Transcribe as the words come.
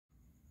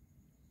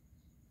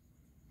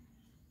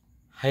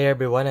Hi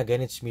everyone,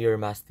 again it's me, your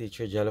math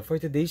teacher Jello. For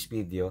today's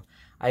video,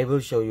 I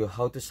will show you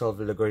how to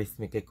solve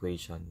logarithmic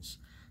equations.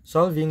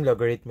 Solving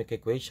logarithmic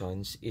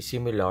equations is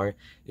similar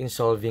in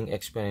solving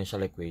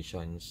exponential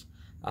equations.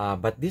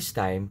 But this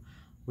time,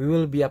 we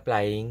will be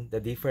applying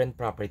the different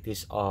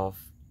properties of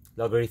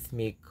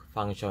logarithmic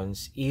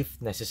functions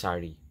if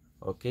necessary.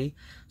 Okay,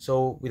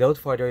 so without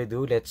further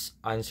ado, let's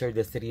answer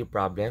the three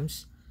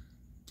problems.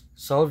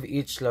 Solve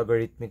each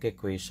logarithmic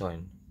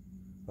equation.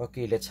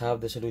 Okay, let's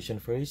have the solution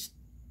first.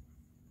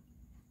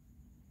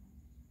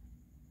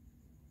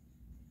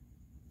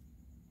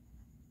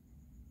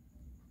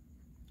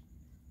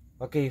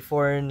 Okay,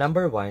 for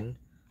number 1,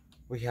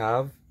 we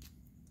have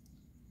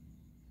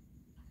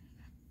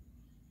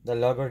the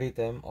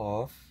logarithm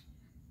of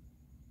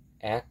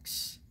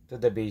x to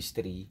the base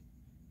 3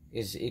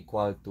 is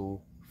equal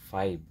to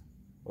 5.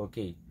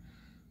 Okay,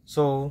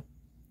 so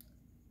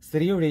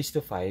 3 raised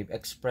to 5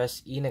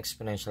 expressed in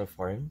exponential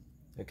form.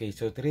 Okay,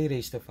 so 3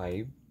 raised to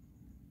 5,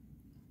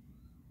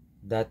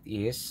 that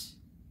is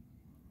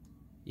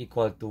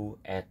equal to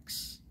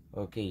x.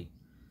 Okay,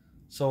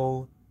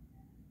 so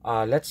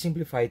let's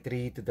simplify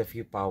 3 to the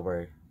 5th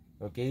power.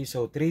 Okay,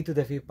 so 3 to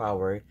the 5th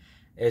power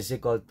is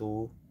equal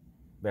to,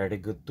 very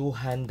good,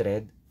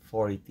 243.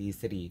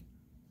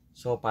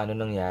 So, paano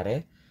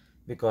nangyari?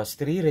 Because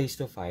 3 raised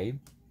to 5,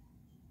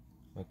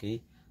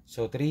 okay,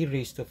 so 3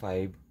 raised to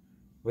 5,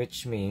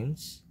 which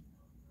means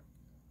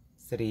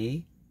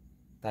 3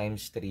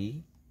 times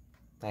 3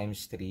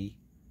 times 3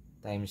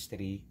 times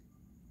 3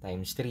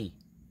 times 3.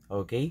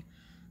 Okay,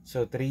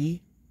 so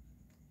 3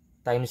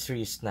 times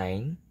 3 is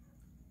 9,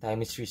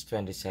 times 3 is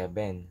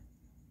 27.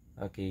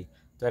 Okay,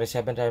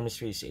 27 times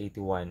 3 is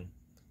 81.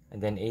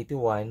 And then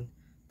 81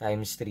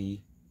 times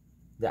 3,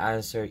 the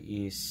answer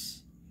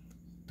is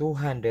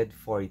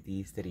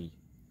 243.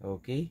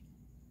 Okay,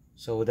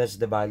 so that's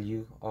the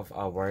value of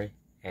our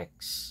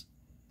x.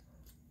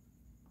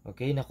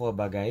 Okay, nakuha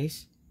ba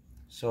guys?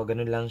 So,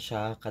 ganun lang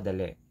siya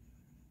kadali.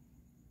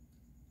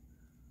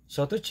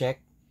 So, to check,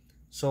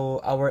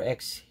 so our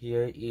x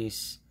here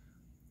is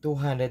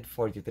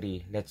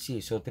 243. Let's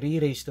see. So, 3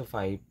 raised to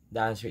 5,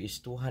 the answer is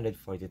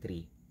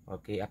 243.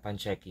 Okay, upon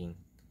checking.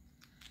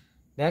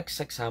 Next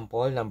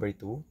example, number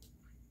 2.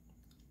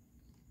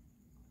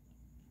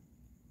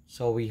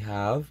 So, we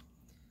have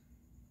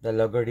the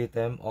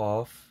logarithm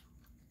of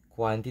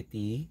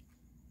quantity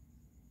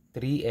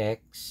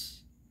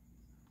 3x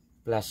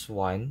plus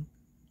 1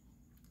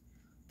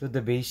 to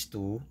the base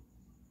 2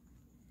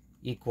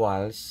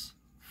 equals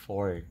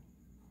 4.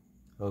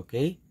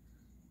 Okay?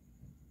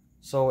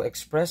 So,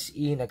 express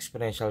in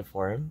exponential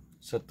form.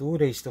 So, 2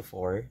 raised to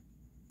 4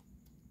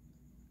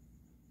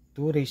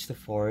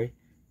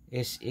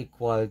 is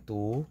equal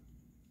to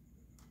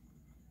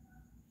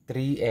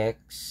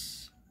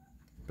 3x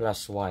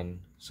plus 1.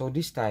 So,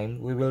 this time,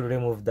 we will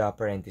remove the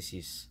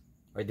parentheses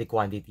or the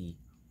quantity.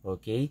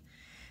 Okay?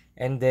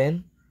 And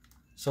then,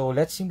 so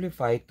let's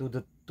simplify to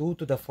the 2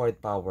 to the 4th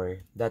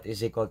power. That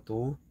is equal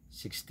to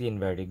 16.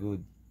 Very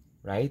good.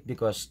 Right?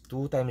 Because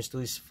 2 times 2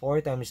 is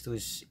 4, times 2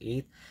 is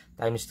 8,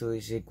 times 2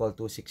 is equal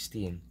to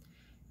 16.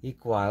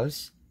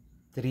 Equals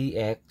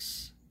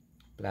 3x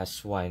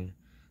plus 1.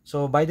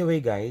 So, by the way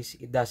guys,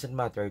 it doesn't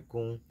matter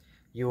kung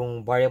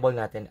yung variable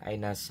natin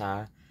ay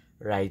nasa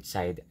right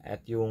side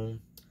at yung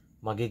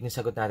magiging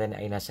sagot natin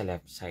ay nasa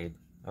left side.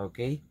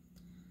 Okay?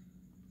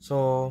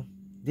 So,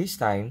 this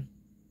time,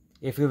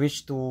 if we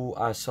wish to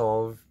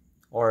solve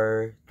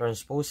or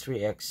transpose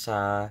 3x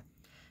sa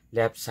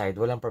left side,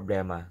 walang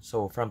problema.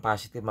 So, from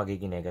positive,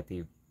 magiging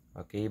negative.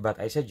 Okay? But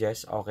I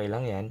suggest, okay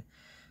lang yan.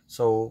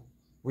 So,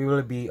 we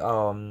will be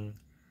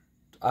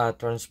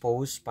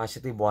transpose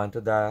positive 1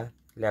 to the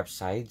left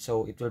side.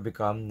 So, it will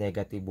become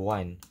negative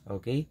 1.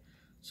 Okay?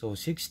 So,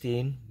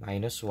 16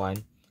 minus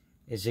 1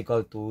 is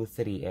equal to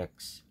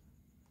 3x.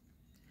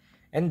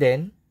 And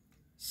then,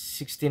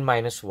 16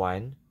 minus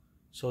 1.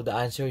 So, the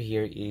answer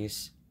here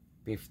is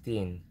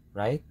 15.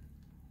 Right?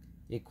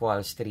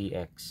 Equals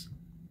 3x.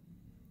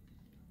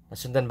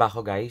 Nasundan ba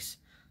ako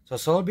guys?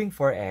 So, solving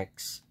for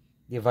x,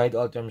 divide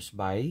all terms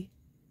by,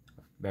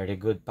 very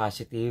good,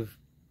 positive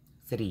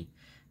 3.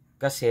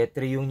 Kasi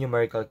 3 yung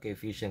numerical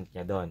coefficient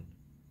niya doon.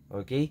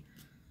 Okay?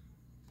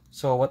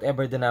 So,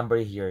 whatever the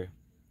number here,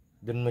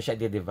 dun mo siya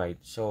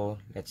i-divide. So,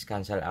 let's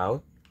cancel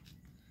out.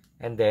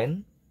 And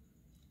then,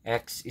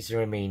 x is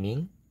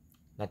remaining.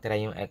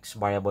 Natira yung x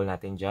variable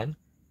natin dyan.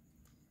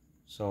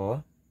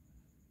 So,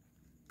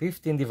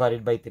 15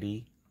 divided by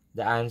 3,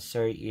 the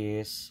answer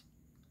is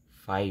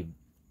 5.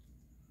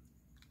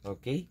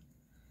 Okay?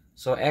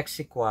 So,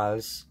 x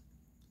equals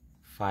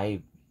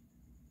 5.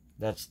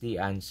 That's the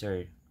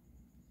answer.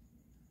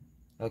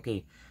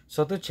 Okay.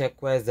 So, to check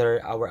whether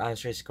our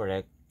answer is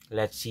correct,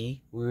 let's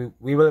see. We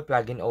will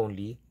plug in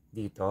only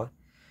dito.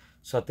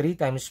 So, 3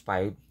 times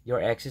 5,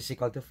 your x is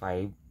equal to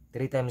 5.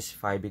 3 times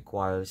 5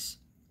 equals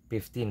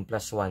 15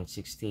 plus 1,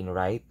 16,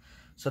 right?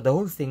 So, the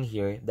whole thing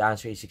here, the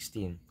answer is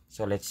 16.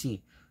 So, let's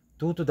see.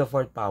 2 to the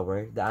 4th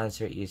power, the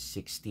answer is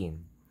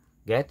 16.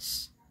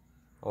 Gets?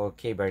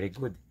 Okay, very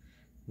good.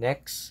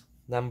 Next,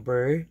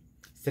 number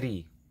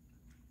 3.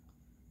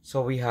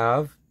 So we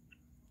have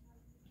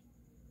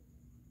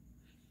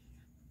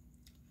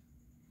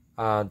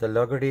the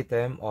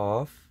logarithm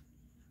of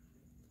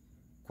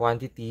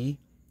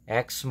quantity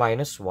x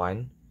minus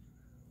 1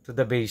 to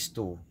the base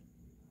 2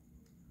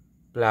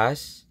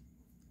 plus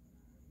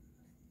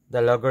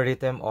the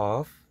logarithm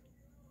of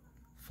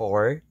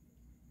 4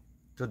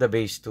 to the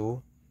base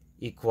 2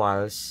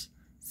 equals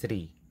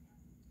 3.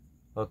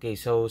 Okay,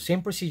 so same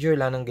procedure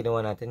lang ang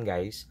ginawa natin,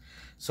 guys.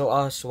 So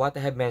as what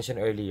I have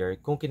mentioned earlier,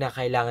 kung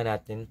kinakailangan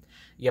natin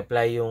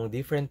i-apply yung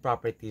different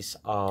properties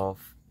of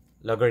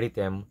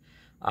logarithm,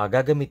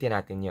 gagamitin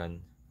natin yon.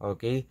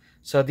 Okay,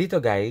 so dito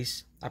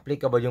guys,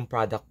 applicable yung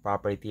product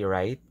property,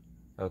 right?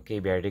 Okay,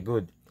 very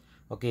good.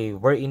 Okay,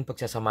 wherein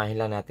pagsasamahin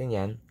lang natin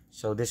yan.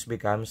 So this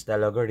becomes the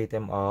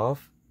logarithm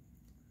of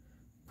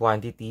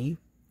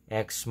quantity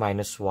x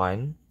minus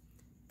 1,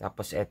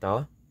 tapos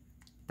ito,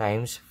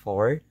 times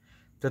 4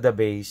 to the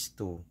base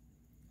 2.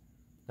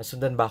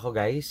 Nasundan ba ako,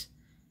 guys?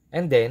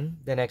 And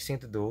then, the next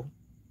thing to do,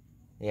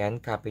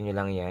 ayan, copy nyo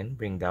lang yan,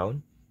 bring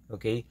down.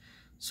 Okay?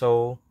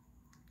 So,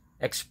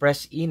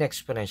 express in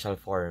exponential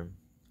form.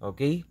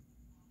 Okay?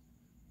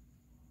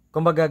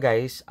 Kumbaga,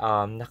 guys,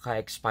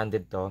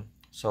 naka-expanded to.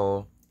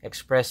 So,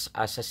 express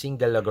as a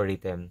single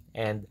logarithm.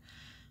 And,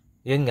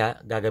 yun nga,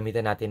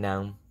 gagamitan natin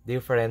ng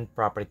different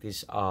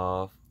properties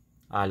of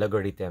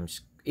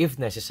logarithms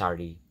if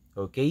necessary.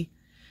 Okay?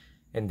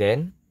 And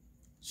then,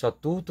 so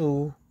 2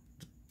 to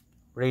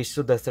raised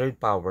to the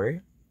third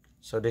power.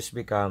 So this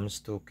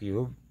becomes 2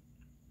 cubed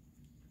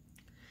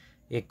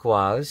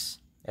equals,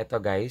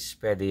 eto guys,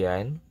 pwede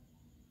yan.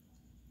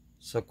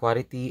 So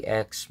quantity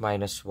x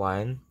minus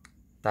 1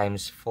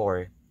 times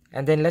 4.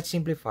 And then let's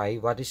simplify.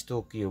 What is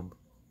 2 cubed?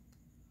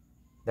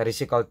 That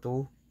is equal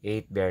to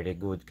 8. Very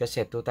good.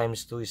 Kasi 2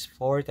 times 2 is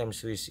 4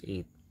 times 2 is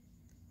 8.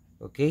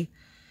 Okay?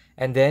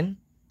 And then,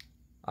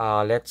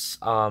 let's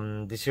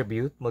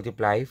distribute,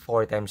 multiply.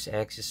 4 times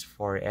x is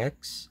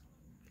 4x.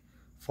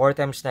 4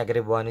 times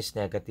negative 1 is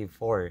negative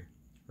 4,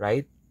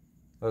 right?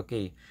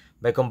 Okay,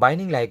 by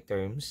combining like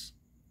terms,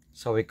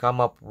 so we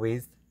come up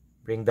with,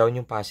 bring down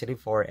yung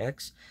positive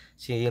 4x,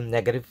 si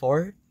negative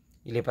 4,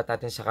 ilipat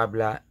natin sa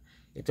kabla,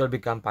 it will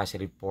become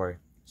positive 4.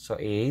 So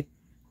 8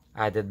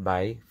 added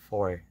by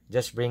 4,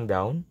 just bring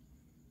down,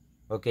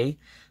 okay?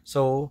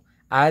 So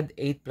add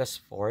 8 plus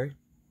 4,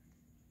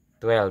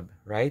 12,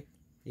 right?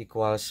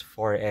 Equals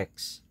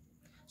 4x.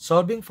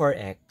 Solving for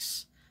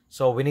x,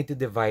 so we need to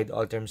divide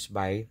all terms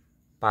by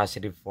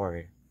positive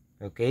 4.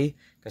 Okay?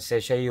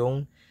 Kasi siya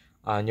yung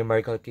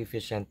numerical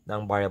coefficient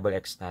ng variable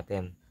x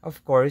natin.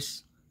 Of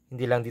course,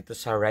 hindi lang dito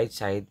sa right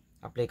side,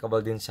 applicable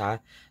din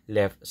sa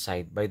left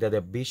side by the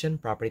division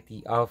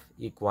property of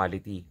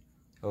equality.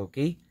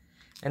 Okay?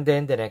 And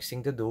then, the next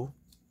thing to do,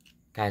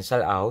 cancel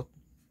out.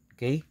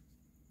 Okay?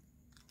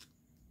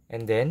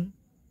 And then,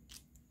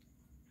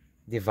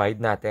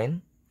 divide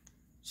natin.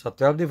 So,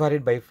 12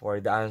 divided by 4,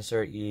 the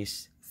answer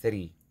is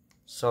 3.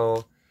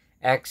 So,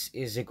 x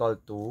is equal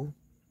to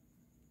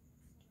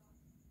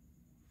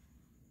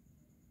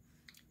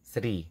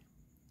 3.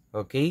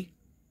 Okay?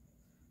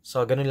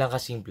 So, ganun lang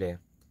kasimple.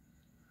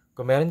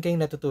 Kung meron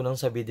kayong natutunan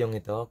sa video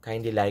ito,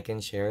 kindly like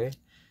and share.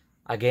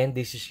 Again,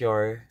 this is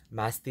your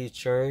math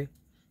teacher,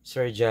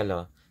 Sir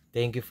Jello.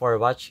 Thank you for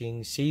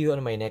watching. See you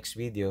on my next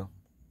video.